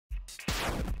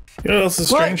You know what else is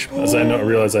strange? As I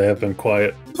realize I have been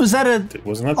quiet. Was that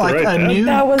Wasn't that the like right a dad? new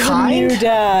That was kind? a new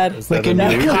dad. Is Like that a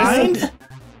new new dad? kind?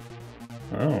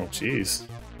 Oh, jeez.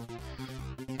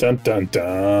 Dun dun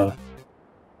dun.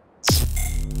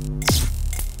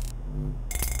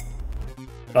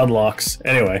 Unlocks.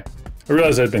 Anyway, I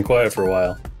realized I'd been quiet for a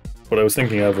while. What I was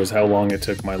thinking of was how long it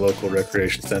took my local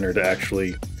recreation center to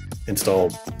actually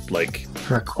install, like,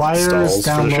 Requires stalls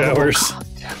for the downloadable showers.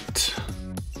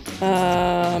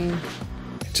 content.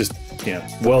 Just, yeah,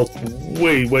 well,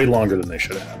 way longer than they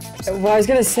should have. Well, I was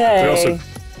gonna say. They're also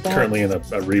currently in a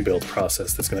rebuild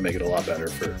process that's going to make it a lot better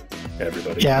for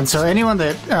everybody. Yeah, and so anyone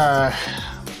that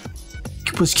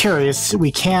was curious,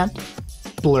 we can't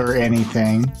blur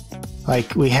anything.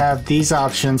 Like, we have these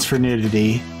options for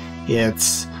nudity.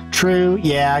 It's true,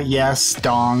 yeah, yes,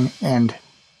 dong, and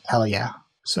hell yeah.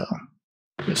 So,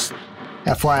 just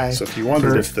FYI. So if you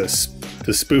wondered if the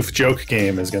spoof joke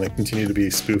game is going to continue to be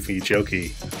spoofy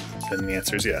jokey, then the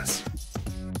answer is yes.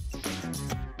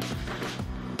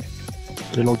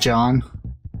 Little John.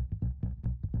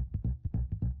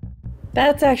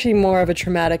 That's actually more of a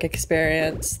traumatic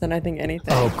experience than I think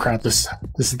anything. Oh crap! This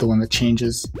is the one that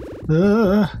changes.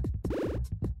 Oh,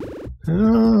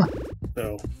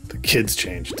 the kids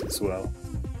changed as well.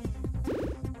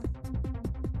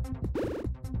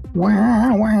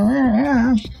 Wah,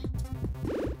 wah.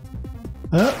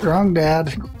 Wrong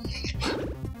dad.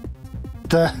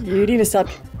 You need to stop.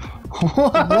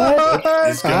 What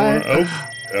Is going,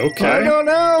 okay. I don't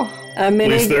know. At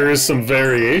least there is some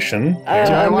variation. Do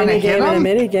I A want to mini hit game and a him?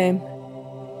 mini game.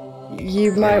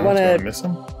 You might want Do I to. miss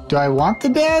him? Do I want the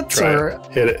dads Try or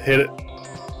it. Hit it.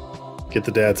 Get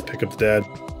the dads. Pick up the dad.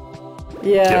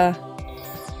 Yeah.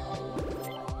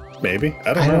 Maybe.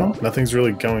 I don't know. Nothing's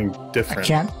really going I different.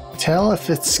 can't tell if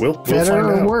it's We'll better find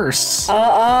or out. worse.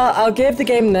 I'll give the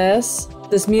game this.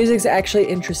 This music's actually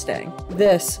interesting.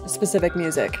 This specific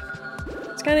music.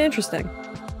 It's kind of interesting.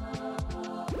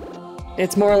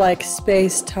 It's more like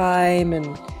space-time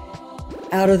and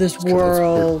out of this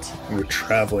world. We're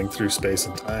traveling through space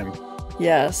and time,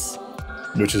 Yes.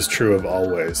 which is true of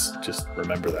always. Just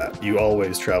remember that. You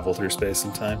always travel through space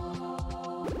and time.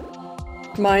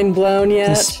 Mind blown The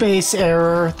yet? space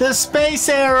error. The space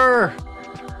error.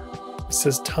 It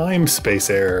says time space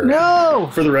error. No.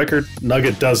 For the record,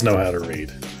 Nugget does know how to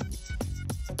read.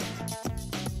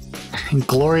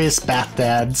 Glorious bath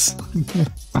dads.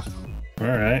 All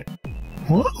right.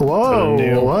 Whoa.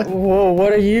 new. What? Whoa,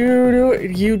 what are you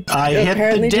doing? You I hit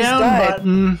apparently the just down died.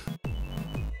 button.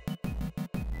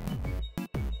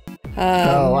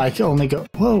 Oh, I can only go.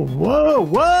 Whoa, whoa,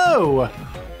 whoa.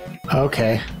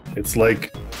 Okay. It's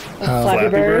like Flappy Flappy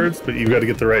Bird. Birds, but you've got to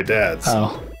get the right dads.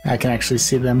 Oh, I can actually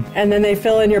see them. And then they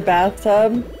fill in your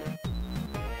bathtub,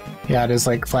 Yeah, it is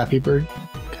like Flappy Bird.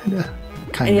 Kinda.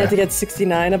 and you have to get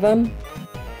 69 of them.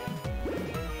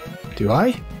 Do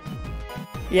I?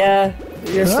 Yeah,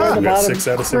 you're still at You the got bottom. 6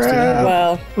 out of Crap. 69.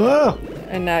 Well, Whoa.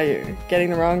 and now you're getting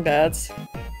the wrong dads.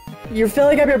 You're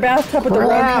filling up your bathtub with the wrong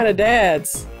Crap. kind of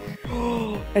dads.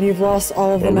 And you've lost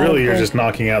all of Well, them out really, of you're the- just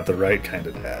knocking out the right kind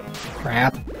of dad.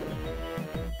 Crap.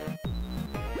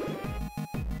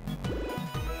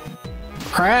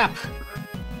 Crap.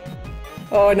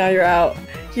 Oh, now you're out.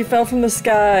 You fell from the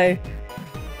sky.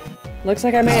 Looks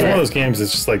like I It's made one of it. those games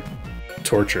that's just like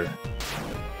torture.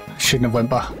 Shouldn't have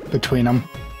went between them.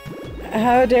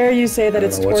 How dare you say that I don't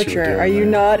it's know what you were torture? doing Are you there.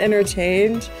 not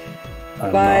entertained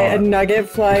I'm by a not. nugget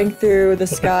flying through the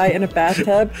sky in a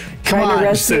bathtub trying on, to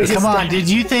rescue his Come on, dad? did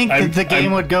you think that the game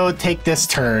I'm- would go take this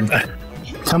turn?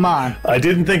 Come on. I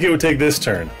didn't think it would take this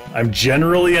turn. I'm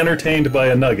generally entertained by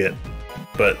a nugget,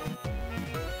 but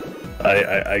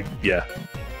yeah.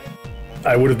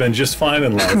 I would have been just fine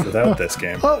in life without this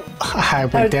game. Oh, I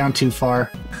went down too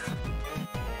far.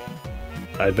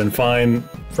 I'd been fine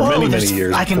for many there's-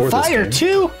 years. I can before this fire game.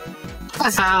 too.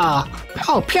 Ah,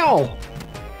 pew pew.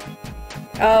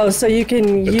 Oh, so you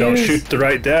can But use... don't shoot the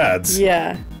right dads.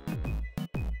 Yeah.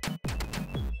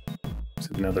 So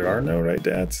now there are no right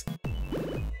dads.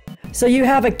 So you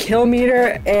have a kill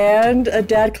meter and a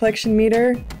dad collection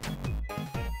meter?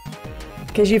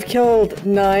 Because you've killed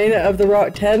 9 of the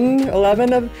wrong... 10,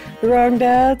 11 of the wrong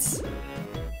dads?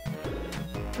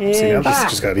 See, now And, this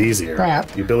just got easier. Crap.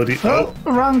 The ability. Oh,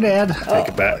 Oh, wrong dad. take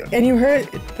it back. and you hurt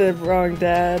the wrong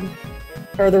dad.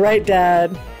 Or the right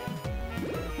dad.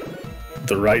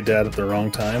 The right dad at the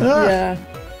wrong time. Yeah.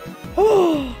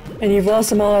 And you've lost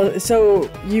them all. So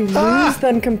you lose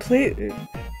them completely.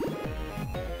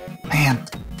 Man,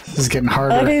 this is getting I like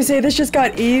how harder. you say this just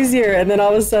got easier, and then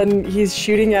all of a sudden he's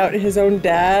shooting out his own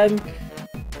dad.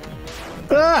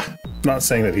 Ah, not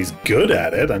saying that he's good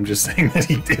at it. I'm just saying that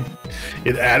he did.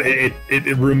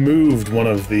 It removed one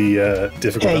of the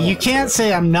difficult. Hey, you can't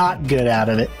say I'm not good at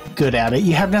it. Good at it.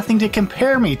 You have nothing to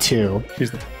compare me to.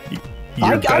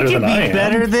 I could be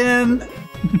better than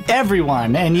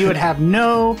everyone, and you would have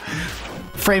no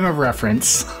frame of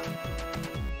reference.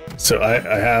 So I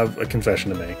have a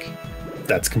confession to make.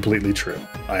 That's completely true.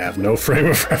 I have no frame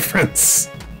of reference.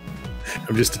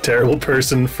 I'm just a terrible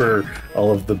person for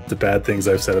all of the bad things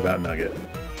I've said about Nugget.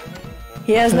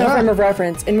 He has no frame of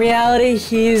reference. In reality,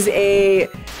 he's a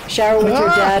shower with your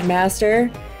dad master,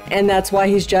 and that's why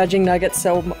he's judging Nugget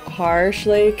so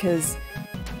harshly, because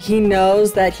he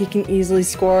knows that he can easily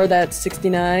score that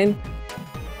 69.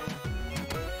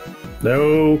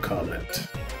 No comment.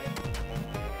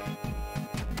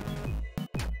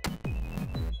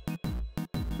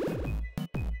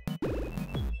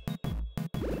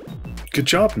 Good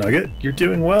job, Nugget. You're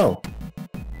doing well.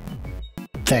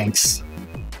 Thanks.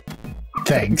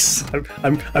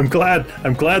 I'm glad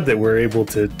that we're able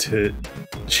to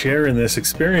share in this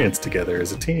experience together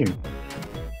as a team.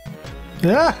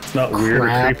 Yeah. It's not weird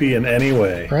or creepy in any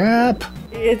way. Crap.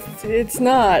 It's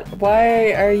not.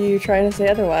 Why are you trying to say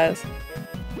otherwise?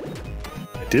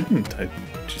 I didn't. I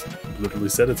just literally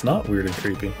said it's not weird and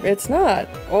creepy. It's not.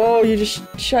 Oh, you just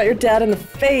shot your dad in the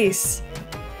face.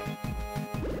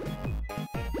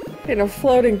 In a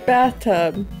floating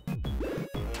bathtub.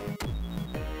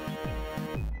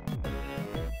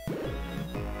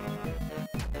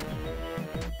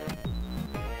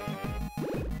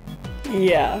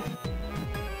 Yeah.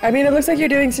 I mean, it looks like you're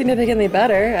doing significantly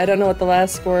better. I don't know what the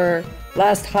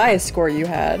last highest score you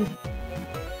had.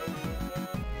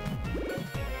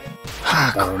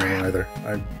 I don't know either.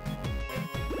 I'm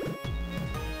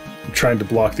trying to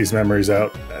block these memories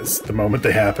out as the moment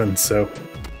they happen, so...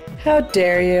 How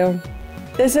dare you?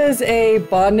 This is a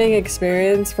bonding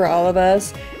experience for all of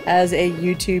us as a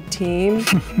YouTube team.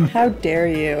 How dare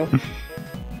you?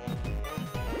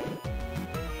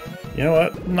 You know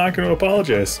what? I'm not going to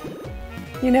apologize.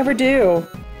 You never do.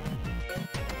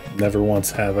 Never once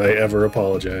have I ever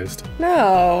apologized.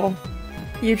 No.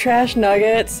 You trash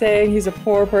Nugget saying he's a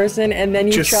poor person, and then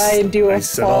you try and do a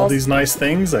false... I said all these nice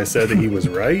things. I said that he was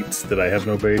right, that I have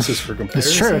no basis for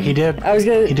comparison. It's true, he did.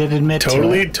 He did admit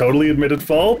totally admitted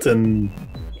fault, and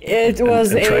it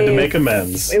was and tried to make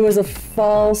amends. It was a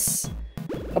false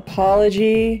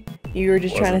apology. You were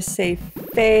just trying to save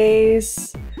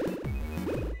face.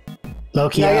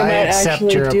 Loki, I accept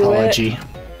your apology.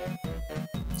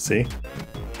 See?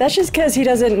 That's just because he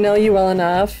doesn't know you well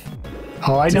enough.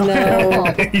 Oh, I know.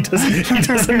 He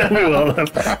doesn't know me well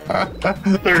enough.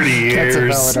 30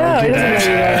 years. No, he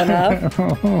doesn't know you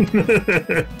well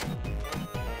enough.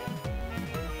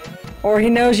 Or he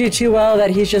knows you too well that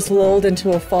he's just lulled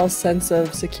into a false sense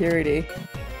of security.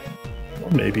 Or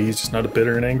maybe he's just not a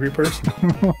bitter and angry person.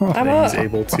 He's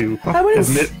able to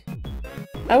admit...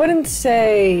 I wouldn't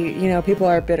say, people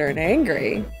are bitter and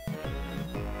angry.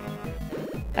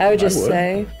 I would just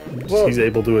say... Well, he's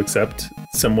able to accept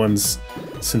someone's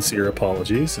sincere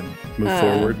apologies and move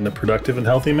forward in a productive and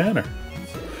healthy manner.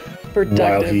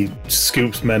 While he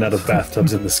scoops men out of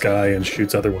bathtubs in the sky and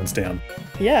shoots other ones down.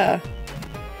 Yeah.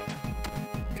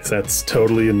 Because that's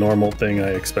totally a normal thing I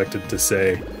expected to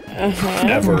say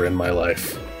ever in my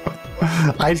life.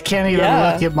 I can't even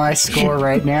look at my score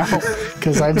right now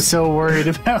because I'm so worried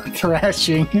about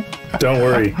thrashing. Don't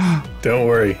worry. Don't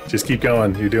worry. Just keep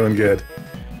going. You're doing good.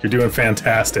 You're doing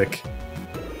fantastic.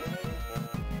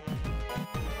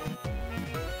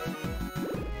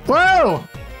 Whoa!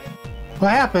 What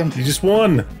happened? You just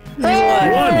won. You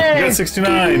won. You got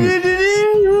 69.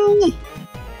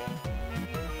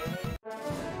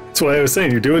 That's why I was saying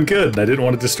you're doing good, and I didn't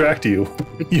want to distract you.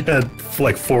 You had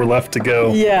like 4 left to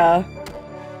go. Yeah.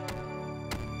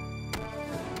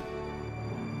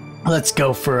 Let's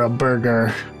go for a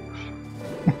burger.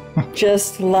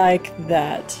 Just like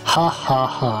that. Ha ha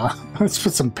ha. Let's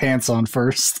put some pants on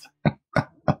first.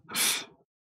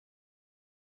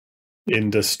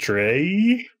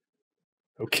 Industry.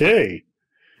 Okay.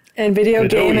 And video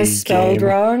game is spelled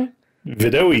wrong.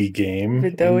 Video game.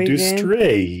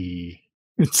 Industry.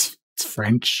 It's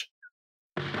French.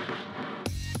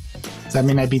 Does that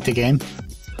mean I beat the game?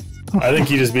 I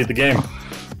think you just beat the game.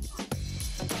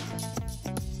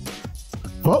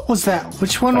 What was that?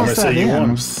 Which one was that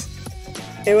in?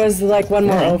 It was like one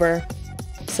more over.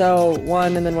 So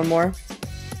 1 and then 1 more.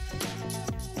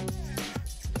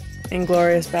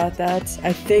 Inglorious Bastards.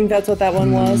 I think that's what that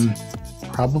one was.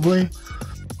 Probably.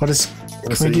 What is...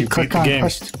 Can we click on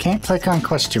question? Can't click on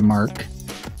question mark.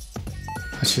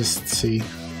 Let's just see.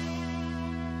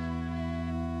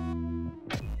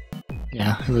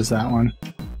 Yeah, it was that one.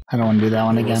 I don't want to do that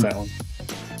one What was again. that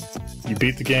one? You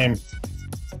beat the game.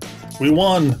 We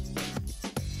won.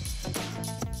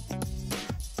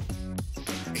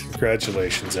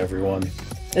 Congratulations, everyone.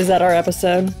 Is that our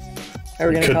episode? Are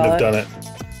we You gonna couldn't call have it? done it.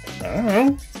 I don't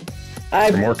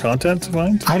know. For more content to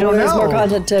find? I don't There's know. more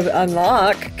content to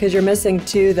unlock because you're missing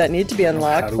 2 that need to be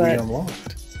unlocked. How do we but unlock?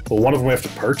 Well, one of them we have to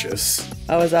purchase.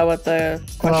 oh, is that what the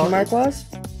question mark was?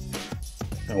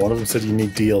 And one of them said you need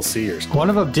DLC or something. One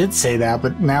of them did say that,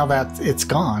 but now that it's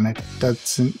gone, it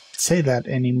doesn't say that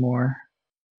anymore.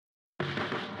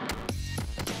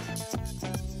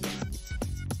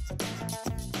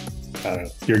 I don't know.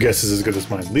 Your guess is as good as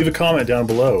mine. Leave a comment down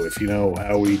below if you know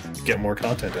how we get more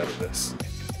content out of this.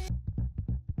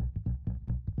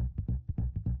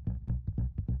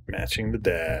 Matching the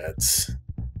dads.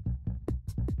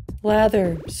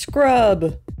 Lather,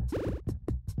 scrub.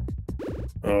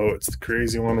 Oh, it's the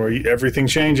crazy one where everything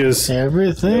changes.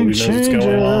 Everything Nobody knows what's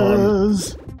going on.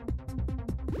 changes.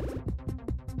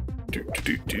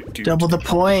 Do. Double the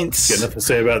points. Got nothing to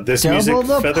say about this Double music,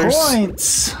 the Feathers?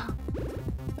 points.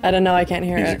 I don't know. I can't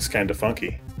hear Music's it. kind of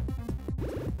funky.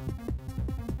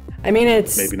 I mean,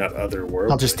 it's Maybe not otherworldly.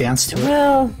 I'll just dance to it.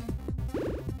 well.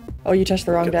 Oh, you touched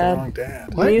the wrong Get dad. the wrong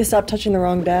dad. What? You need to stop touching the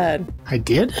wrong dad. I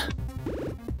did?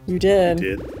 You did.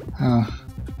 Did. Oh.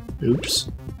 Oops.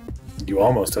 You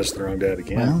almost touched the wrong dad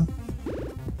again. Well,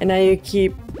 And now you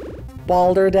keep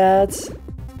balder dads.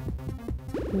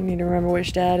 You need to remember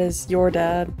which dad is your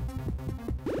dad.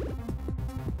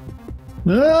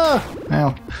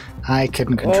 well, I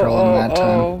couldn't control him that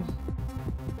time.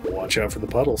 Watch out for the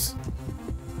puddles.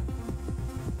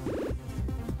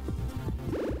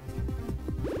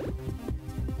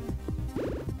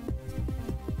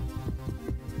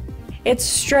 It's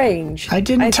strange. I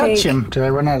didn't touch think- him. Did I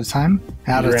run out of time?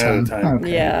 Out You of ran time. out of time.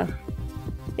 Okay. Yeah.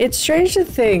 It's strange to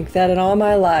think that in all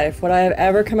my life, would I have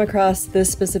ever come across this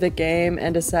specific game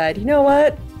and decide, you know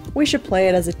what, we should play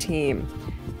it as a team.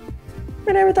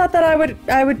 I never thought that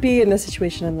I would be in this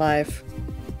situation in life.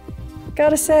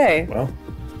 Gotta say. Well,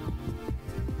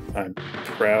 I'm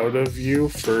proud of you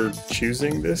for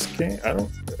choosing this game.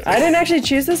 I didn't actually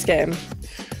choose this game.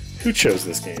 Who chose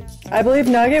this game? I believe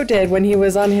Nugget did when he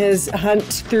was on his hunt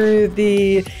through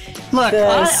the Look,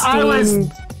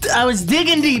 the I was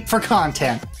digging deep for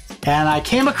content, and I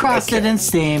came across Okay. it in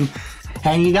Steam.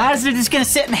 And you guys are just gonna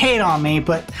sit and hate on me,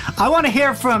 but I want to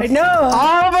hear from know.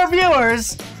 all of our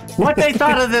viewers what they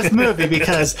thought of this movie,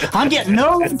 because I'm getting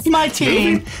no one from my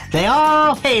team. They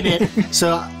all hate it,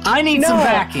 so I need some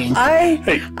backing.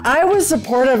 I was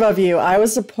supportive of you. I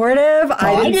was supportive.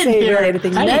 I didn't say really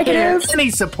anything I didn't hear negative. any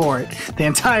support the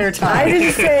entire time. I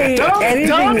didn't say anything.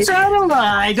 Don't try to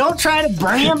lie. Don't try to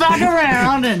bring him back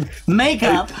around and make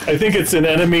up. I think it's an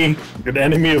enemy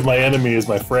of my enemy is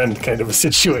my friend kind of a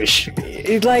situation.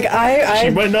 Like She I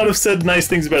might not have said nice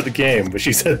things about the game, but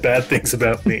she said bad things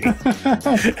about me.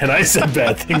 And I said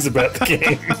bad things about the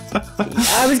game.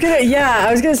 I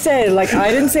was gonna say, like,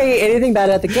 I didn't say anything bad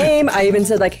about the game. I even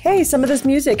said, like, hey, some of this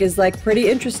music is like pretty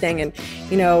interesting, and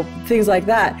things like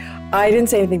that. I didn't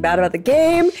say anything bad about the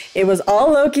game. It was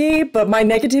all Loki, but my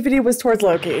negativity was towards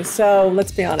Loki. So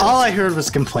let's be honest. All I heard was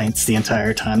complaints the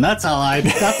entire time. That's all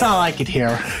I could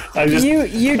hear.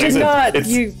 You did not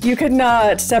you could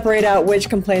not separate out which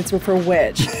complaints were for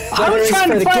which. I was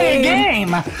trying to play a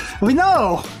game. We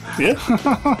know. Yeah.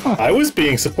 I was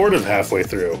being supportive halfway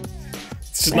through.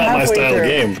 It's just not my Halfway style through. of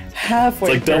game. Halfway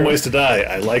It's like Dumb through. Ways to Die.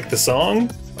 I like the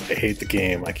song. I hate the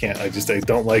game. I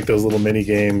don't like those little mini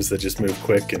games that just move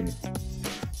quick and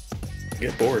I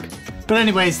get bored. But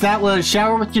anyways, that was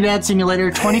Shower with Your Dad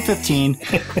Simulator 2015.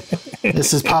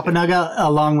 This is Papa Nugga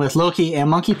along with Loki and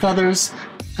Monkey Feathers.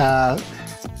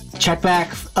 Check back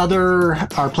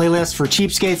our playlist for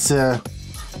cheapskates to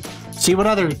see what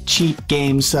other cheap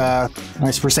games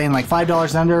we're saying like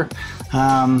 $5 under.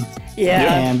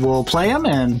 Yeah. And we'll play them,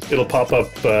 and It'll pop up.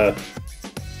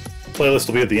 Playlist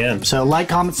will be at the end. so like,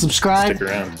 comment, subscribe. Stick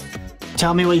around.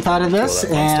 Tell me what you thought of this,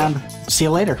 All that fun and see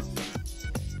you later.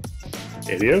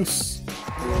 Adios.